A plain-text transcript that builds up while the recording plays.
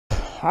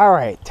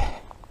Alright,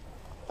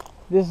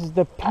 this is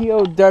the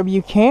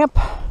POW camp.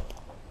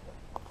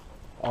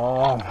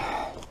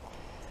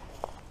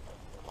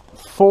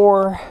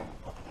 4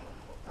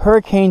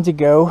 hurricanes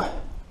ago,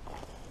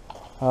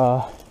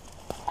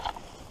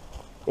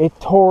 it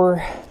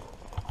tore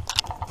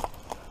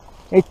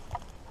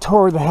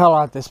the hell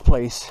out of this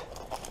place.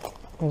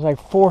 It was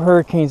like 4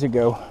 hurricanes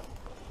ago.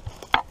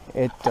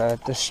 It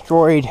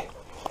destroyed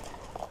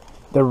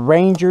the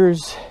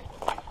Rangers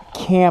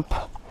camp.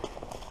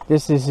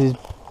 This is his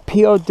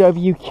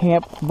POW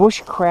camp,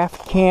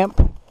 Bushcraft camp.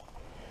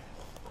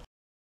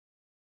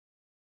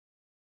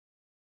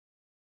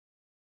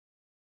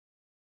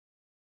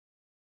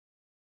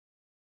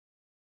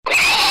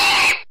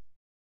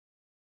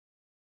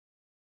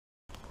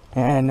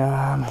 And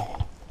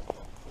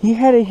he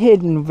had it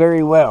hidden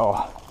very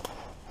well.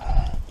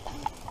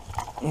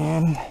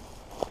 And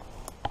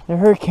the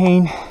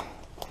hurricane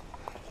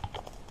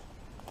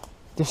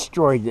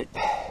destroyed it.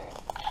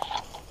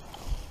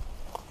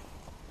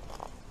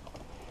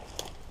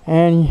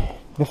 And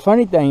the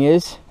funny thing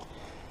is,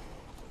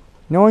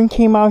 no one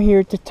came out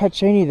here to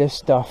touch any of this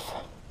stuff.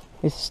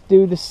 It's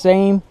still the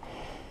same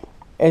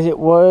as it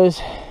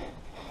was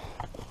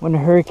when the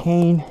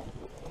hurricane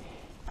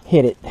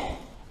hit it.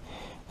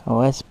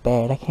 Oh, that's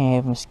bad. I can't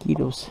have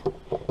mosquitoes.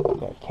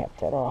 Gotta cap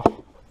that off.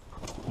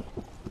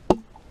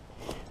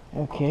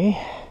 Okay.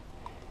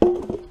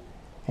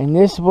 And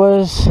this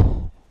was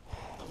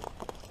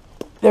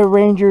the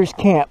Rangers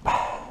camp.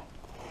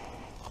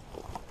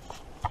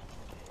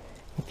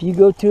 If you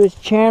go to his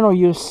channel,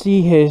 you'll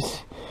see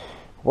his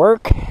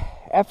work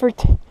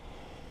effort,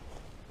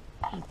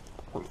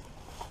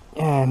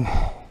 and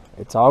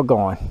it's all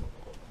gone.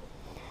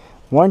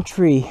 One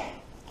tree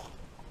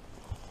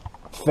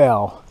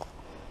fell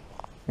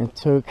and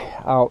took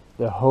out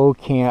the whole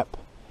camp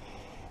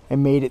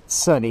and made it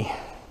sunny.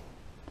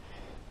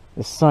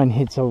 The sun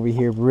hits over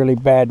here really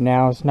bad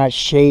now. It's not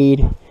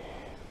shade.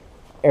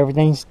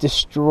 Everything's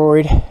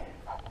destroyed.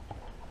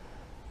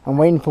 I'm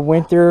waiting for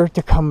winter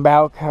to come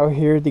back out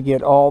here to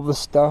get all the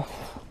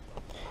stuff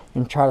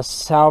and try to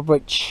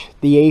salvage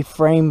the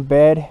A-frame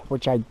bed,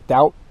 which I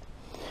doubt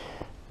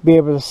be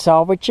able to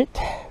salvage it.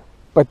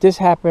 But this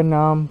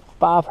happened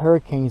 5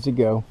 hurricanes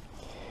ago.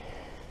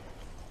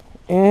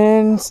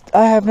 And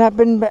I have not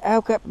been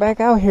back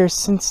out here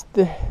since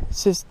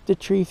the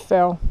tree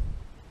fell.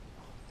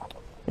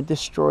 It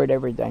destroyed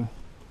everything.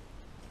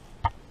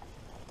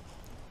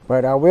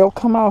 But I will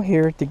come out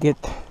here to get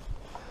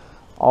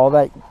all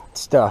that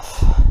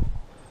stuff.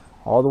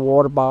 All the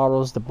water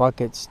bottles, the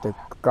buckets, the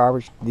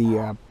garbage,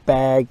 the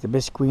bag, the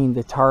biscuit,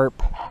 the tarp,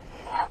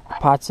 the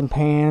pots and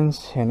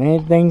pans, and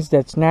anything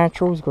that's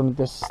natural is going to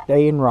just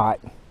stay and rot.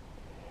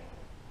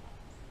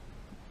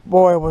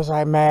 Boy, was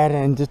I mad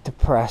and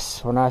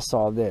depressed when I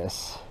saw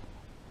this.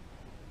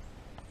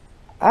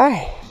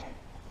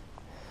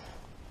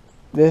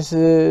 This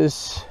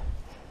is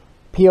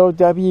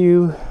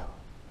POW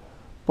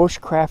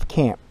Bushcraft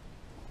camp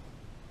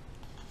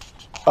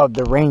of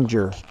the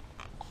Ranger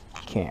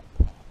camp.